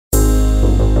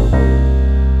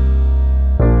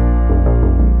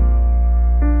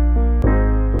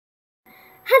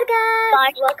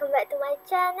guys, welcome back to my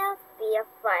channel, Via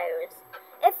Virus.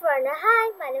 If you're not,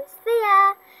 hi, my name is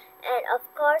Via, and of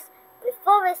course,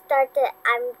 before we started,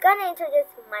 I'm gonna introduce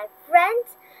my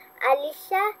friends,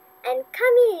 Aleesya and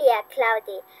Kamilia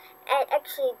Cloudy. And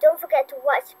actually, don't forget to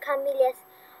watch Kamilia's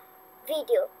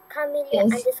video, Kamilia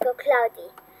underscore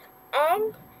Cloudy.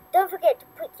 And don't forget to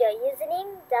put your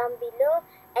username down below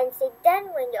and say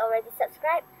done when you already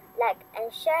subscribed, like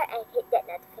and share, and hit that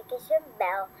notification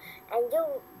bell. And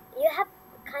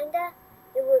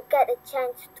you will get a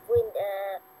chance to win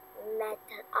the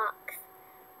metal ox,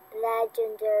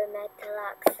 legendary metal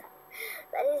ox.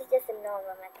 But it's just a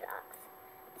normal metal ox.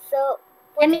 So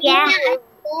for today,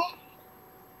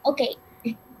 okay.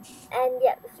 And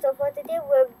yeah, so for today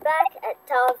we're back at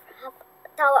Tower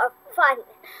of Fun.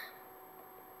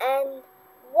 And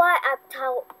why I'm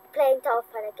playing Tower of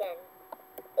Fun again?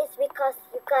 It's because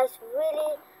you guys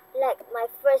really liked my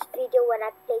first video when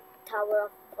I played Tower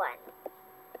of Fun.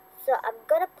 So I'm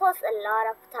gonna post a lot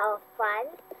of Tower of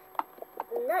Fun.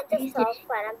 Not just Tower of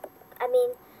Fun,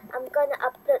 I'm gonna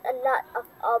upload a lot of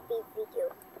obby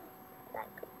video.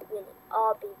 Like really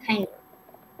obby video.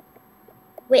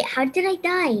 Wait, how did I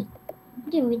die? I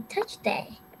didn't even touch that.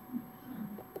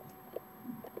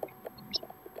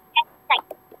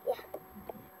 Yeah.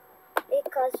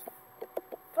 Because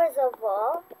first of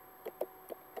all,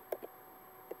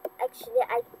 actually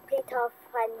I played Tower of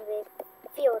Fun with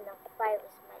Fiona,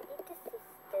 Virus, my little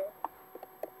sister.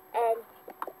 And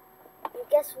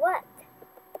guess what?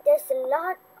 There's a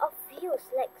lot of views,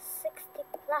 like 60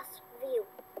 plus views.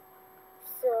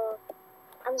 So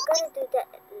I'm gonna do that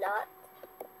a lot.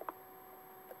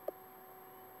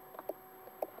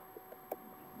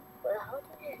 Well, how do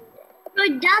you do that? So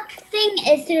that thing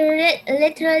is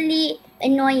literally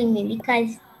annoying me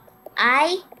because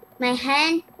my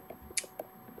hand,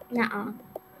 nuh-uh.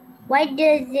 Why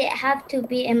does it have to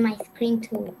be in my screen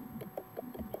too?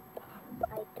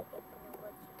 I don't even know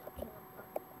what you're talking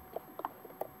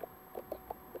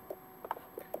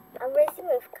about. I'm racing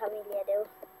with Kamilia though.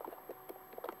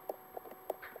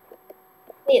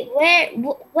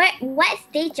 Wait, what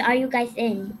stage are you guys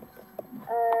in?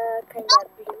 Kinda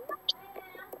blue.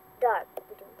 Dark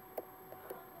blue.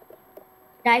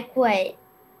 Dark what?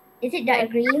 Is it dark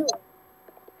green? Blue.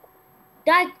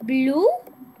 Dark blue?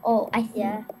 Oh, I see.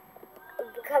 Yeah.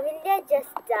 Kamilia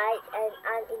just died and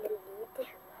I'm in the lead.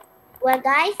 Well,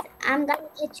 guys, I'm gonna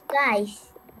get you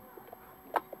guys.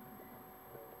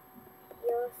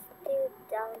 You're still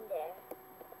down there.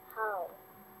 How?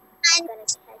 I'm gonna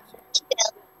catch you.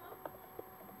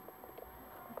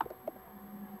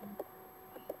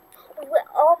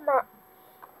 Oh my!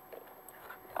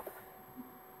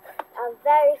 I'm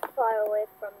very far away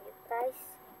from you guys,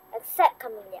 except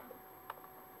Kamilia.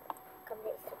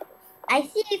 Kamilia is so close. I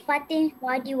see Fatin's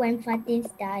body when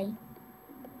Fatin's die.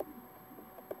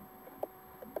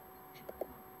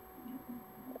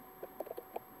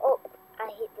 Oh, I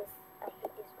hit this one.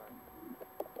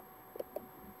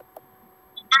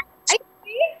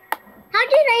 How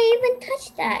did I even touch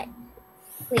that?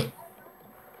 Wait.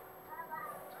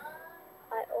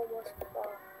 I almost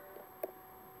fall.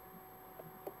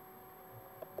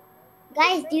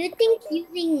 Guys, do you think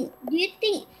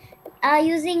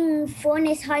using phone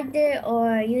is harder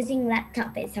or using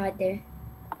laptop is harder?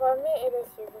 For me, it is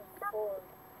using phone.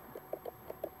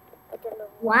 I don't know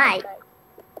why.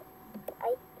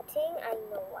 I think I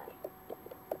know why.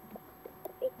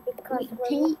 Because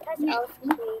when we touch our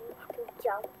screen to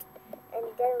jump, and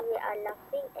then we are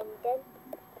laughing, and then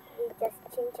we just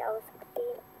change our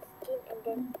skin, and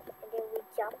then we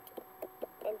jump,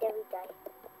 and then we die,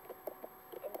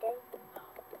 and then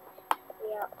we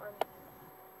are on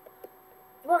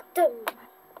bottom.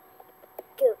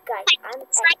 Good guys, I'm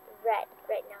at red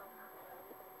right now.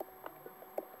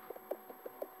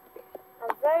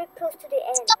 I'm very close to the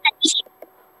end.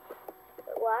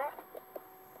 What?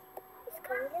 Is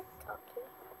Kamilia talking?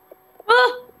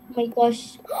 Oh my gosh.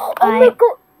 Oh my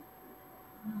god!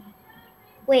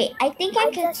 Wait, I think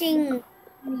I'm catching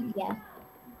Kamilia.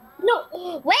 No,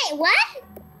 wait, what?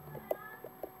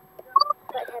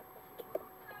 What happened?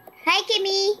 Hi,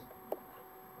 Kimmy.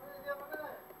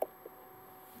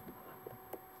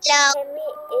 Hello. Kimmy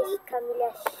is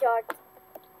Kamilia's short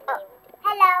name.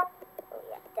 Hello. Oh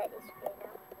yeah, that is right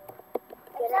now.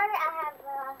 I'm sorry, I have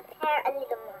hair a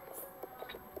little mess.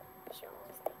 She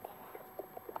always like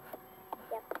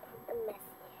that. Yep, a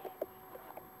messy hair.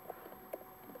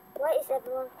 Why is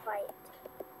everyone quiet?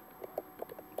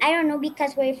 I don't know,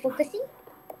 because we're focusing.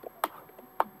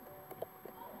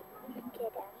 Okay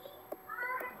then.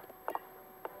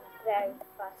 Very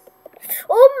fast.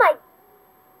 Oh my!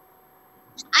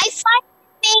 I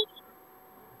finally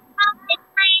found it.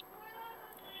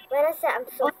 said I'm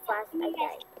so fast, I Kamilia,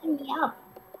 died. setting me up.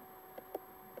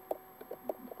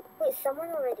 Wait, someone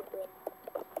already win.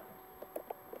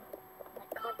 I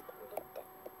can't believe that.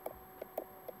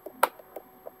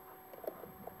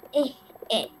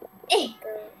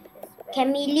 Girl is bad.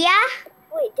 Kamilia?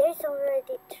 Wait, there's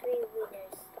already 3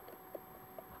 winners.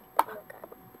 Oh my god.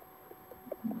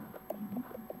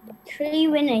 3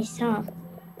 winners, huh?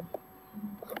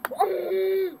 I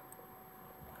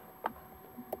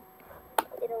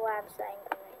don't know why I'm so angry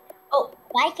right now. Oh,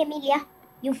 bye, Kamilia.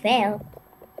 You failed.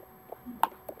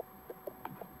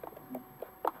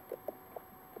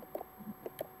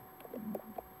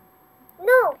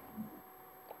 No!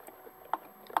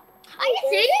 Are you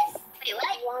serious? Wait,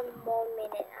 what? 1 more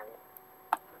minute.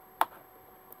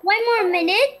 1 more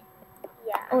minute?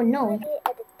 Yeah, Oh, I'm no. already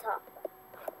at the top.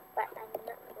 But I'm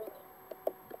not winning.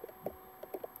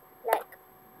 Like,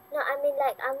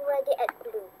 I'm already at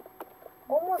blue.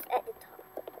 Almost at the top.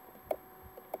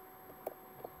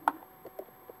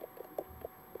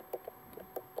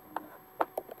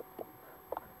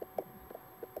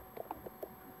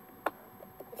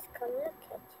 Is Kamala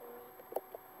catching me?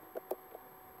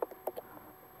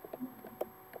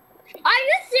 Are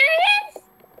you serious?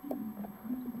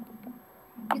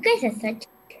 You guys are such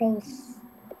pros.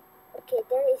 Okay,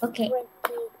 there is Okay. 20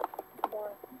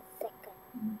 more seconds.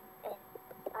 And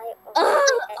I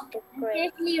already at the I'm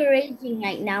grave. seriously raging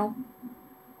right now.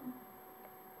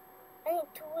 I need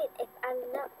to win. If I'm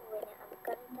not winning, I'm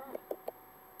gonna die.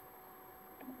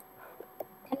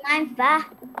 Come on, Fa.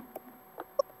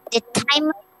 The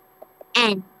timer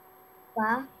ends.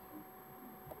 Fa.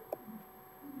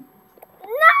 No!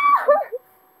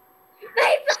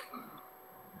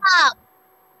 Stop.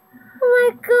 Oh my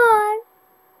god.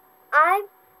 I'm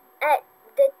at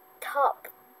the top.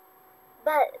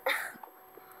 But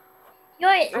You're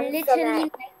I'm so literally mad.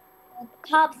 like the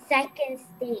top second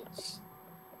stage.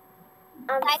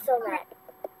 I'm so mad.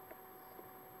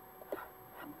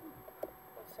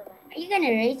 I'm so mad. Are you gonna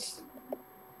rage?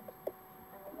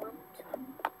 I want to.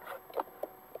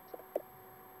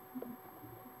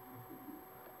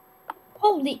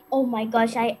 Holy, oh my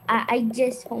gosh, I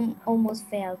just almost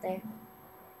failed there.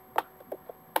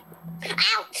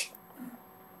 Ouch!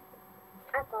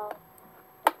 I fall.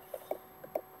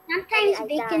 Sometimes I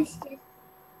Bacon's just,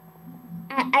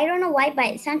 I don't know why,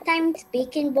 but sometimes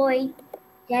Bacon Boy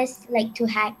just like to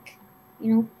hack,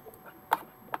 you know?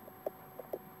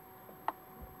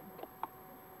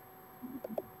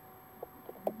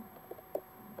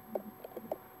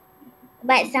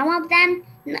 But some of them,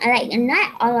 like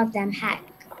not all of them hack,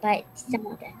 but some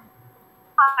of them.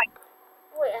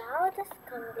 Wait, how does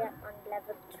Kamilia on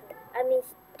level 2? I mean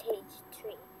stage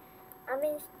 3. I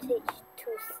mean stage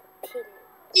 2 still.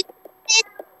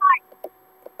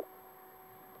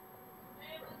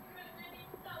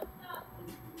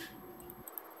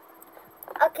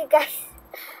 Okay guys.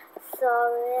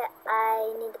 Sorry,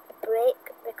 I need a break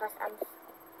because I'm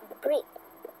break.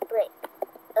 BREAK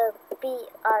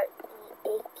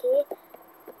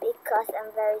because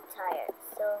I'm very tired.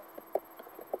 So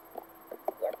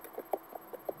yep.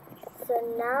 So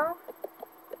now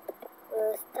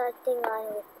we're starting on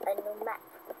with a new map.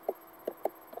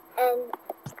 And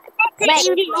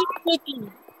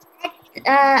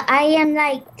I am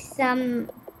like some,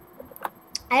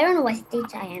 I don't know what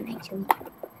stage I am actually.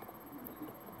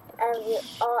 and we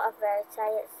all are very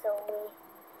tired, so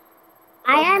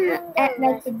I am kinda at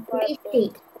like rest the for a gray bit.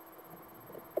 stage.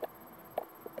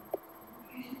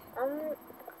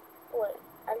 Wait,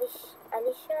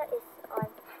 Aleesya is on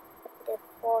the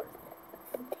 4th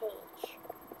stage.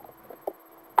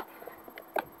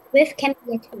 With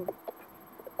Kamilia too.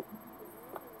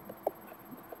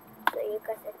 So you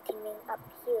guys are teaming up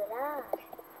here lah.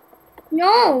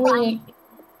 No, wait.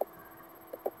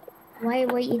 Why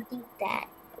would you think that?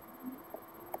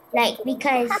 Like kidding.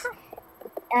 because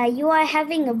you are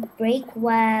having a break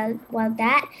while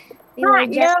that we were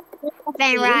just left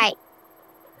and right.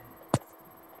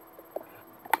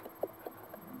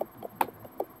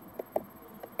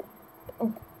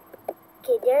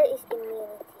 Okay, there is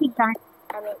immunity. Done.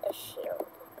 I mean a shield.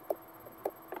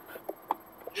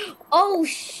 Oh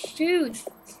shoot!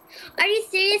 Are you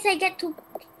serious? I get to.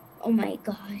 Oh my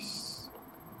gosh!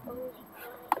 Oh my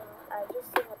god. Are you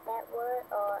saying a bad word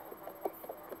or am I messing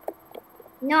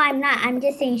up? No, I'm not. I'm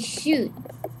just saying shoot.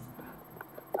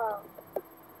 Oh.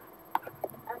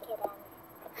 Okay then.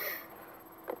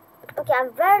 Okay, I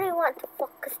very want to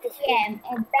focus this week. Yeah,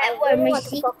 a I bad word really want to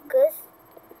machine. focus.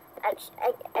 I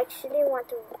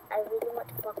really want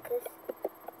to focus,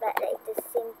 but at the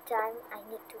same time, I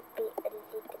need to be a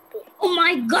little bit. Oh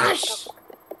my gosh!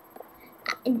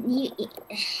 You, You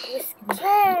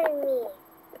scare me.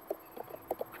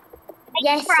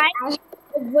 yes, Right. I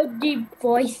have a deep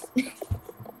voice. Got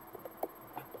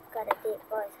a deep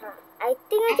voice, huh? I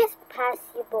think I just passed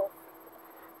you both.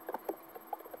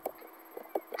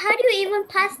 How do you even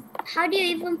pass? How do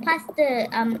you even pass the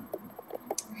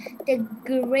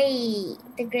gray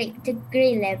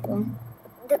level?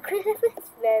 The grade level is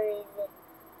very easy.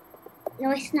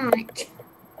 No, it's not.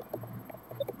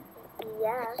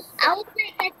 Yeah. I was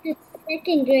like at the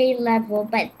second grade level,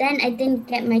 but then I didn't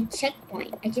get my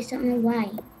checkpoint. I just don't know why.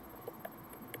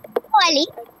 Ali,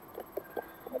 I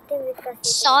think because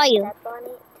you saw didn't you. step on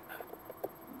it.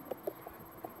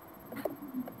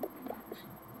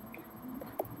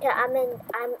 Yeah, I'm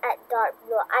at dark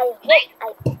blue. I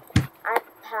hope I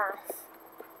pass.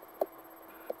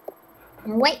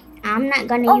 Wait, I'm not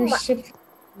gonna Oh use my! shift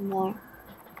anymore.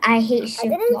 I hate I shift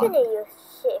didn't lock. even use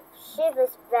shift. Shift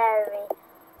is very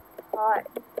hard.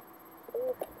 Ooh,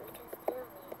 we can stay on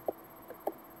it.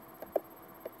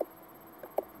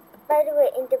 By the way,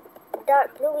 in the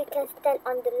dark blue, we can stand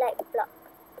on the light block.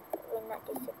 It will not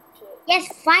disappear. Yes,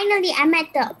 finally I'm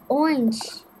at the orange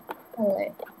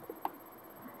color.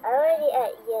 Already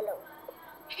at yellow.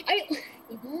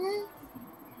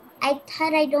 I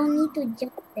thought I don't need to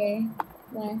jump there.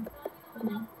 Well,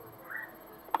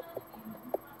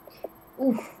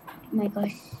 oof, oh my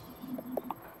gosh.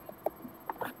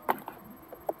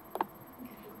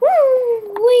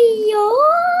 Woo, wee,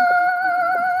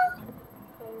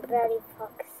 I'm very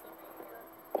focusing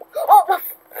right now. Oh!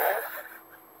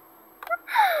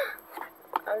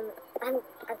 I'm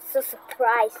so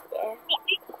surprised there.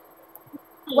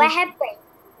 what happened?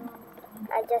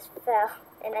 I just fell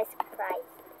and I surprised.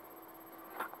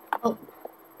 Oh,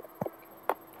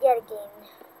 Yet again.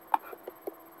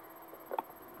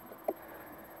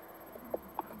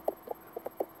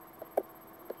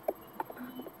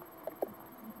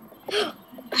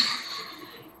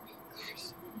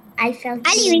 I fell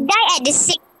Ali, we too. die at the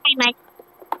same time.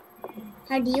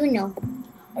 How do you know?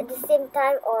 At the same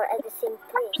time or at the same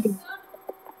place?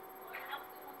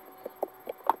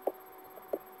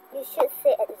 You should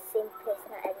say at the same place,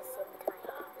 not at the same time.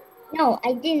 No,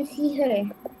 I didn't see her.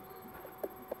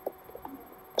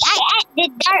 I at the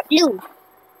dark blue.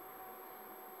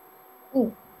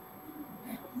 Ooh.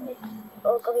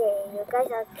 Okay, you guys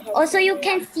are catching Also, you me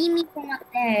can up. see me from up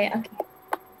there. Okay.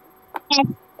 Yes.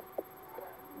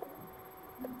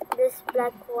 This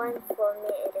black one for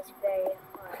me it is very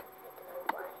hard. I don't know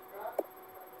why.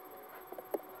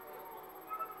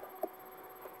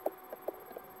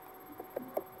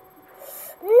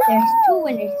 There's two No!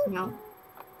 winners now.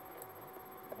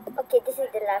 Okay, this is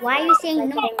the last Why are one. you saying If I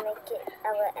no? can make it,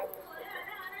 I will end this video.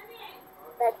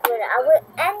 But when I will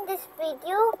end this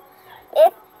video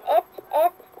if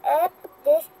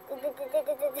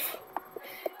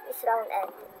this round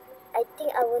end. I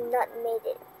think I will not made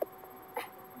it.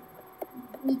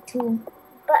 Me too.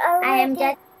 But I am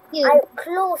just you. I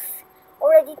close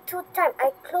already 2 times.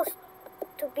 I close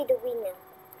to be the winner,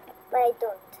 but I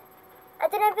don't. I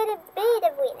didn't really be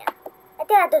the winner. I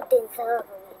think I don't deserve a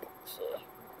winner. Shit.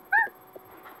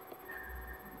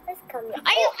 Where's Kamilia?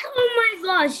 Are you? Oh my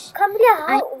gosh!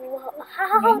 Kamilia,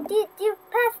 how did you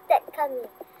pass that, Kamilia?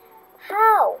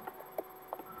 How?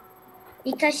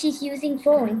 Because she's using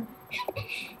phone.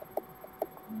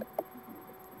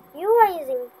 You are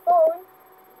using phone.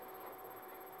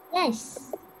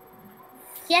 Yes.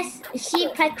 Yes, she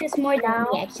practiced more than Now.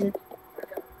 me actually.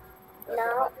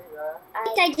 Now I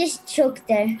think I just choked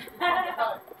there.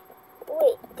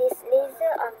 wait. This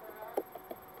laser on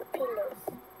pillows.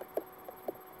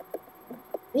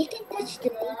 We can touch the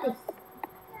latest.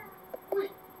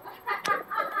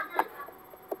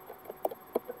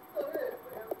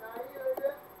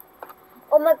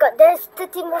 Oh my god, there's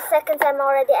 30 more seconds. I'm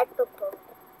already at purple.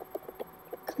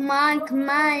 Come on,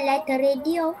 like a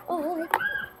radio. Oh.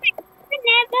 I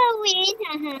never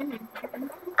win.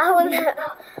 I will.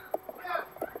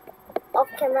 Off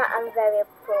camera, I'm very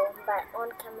pro, but on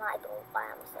camera, I don't.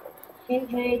 I'm sorry. You're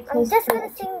very I'm close just to gonna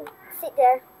it. sit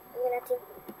there. I'm gonna think.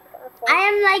 I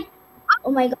am like,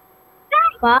 oh my god.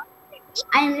 Fuck.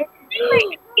 I am Win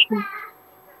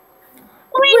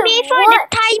Wait, before what?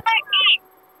 the timer.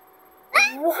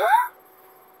 What?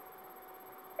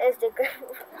 That's the girl.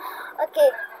 Okay,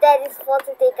 that is for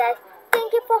today, guys.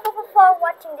 Thank you for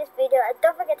watching this video. And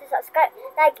don't forget to subscribe,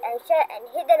 like, and share, and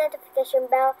hit the notification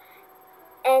bell.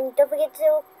 And don't forget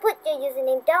to put your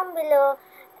username down below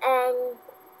and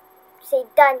say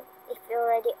done if you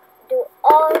already do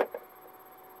all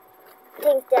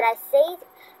things that I said.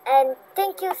 And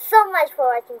thank you so much for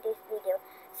watching this video.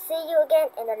 See you again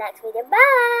in the next video.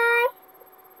 Bye!